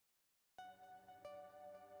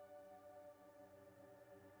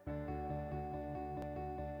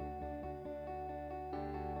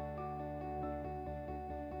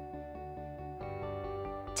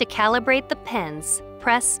To calibrate the pens,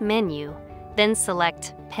 press Menu, then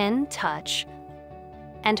select Pen Touch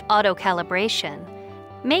and Auto Calibration.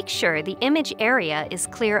 Make sure the image area is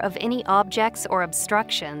clear of any objects or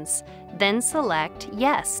obstructions, then select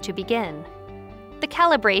Yes to begin. The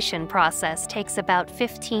calibration process takes about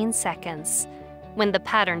 15 seconds. When the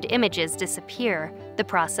patterned images disappear, the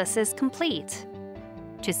process is complete.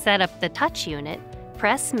 To set up the touch unit,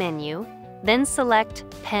 press Menu, then select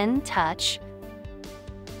Pen Touch,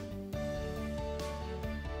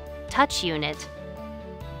 Touch Unit,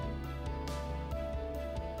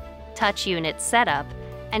 Touch Unit Setup,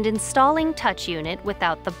 and installing Touch Unit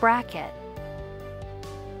without the bracket.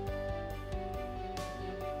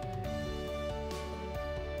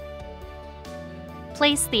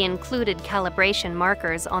 Place the included calibration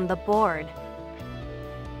markers on the board.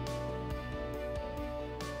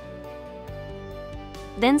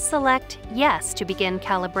 Then select Yes to begin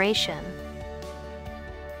calibration.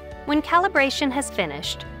 When calibration has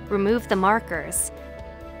finished, remove the markers.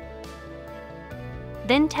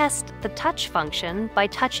 Then test the touch function by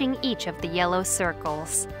touching each of the yellow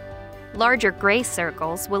circles. Larger gray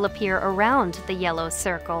circles will appear around the yellow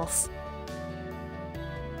circles.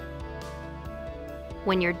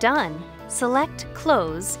 When you're done, select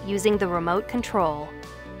Close using the remote control.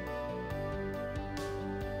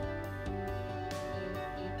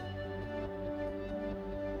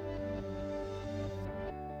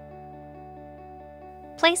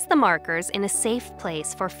 Place the markers in a safe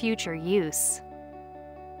place for future use.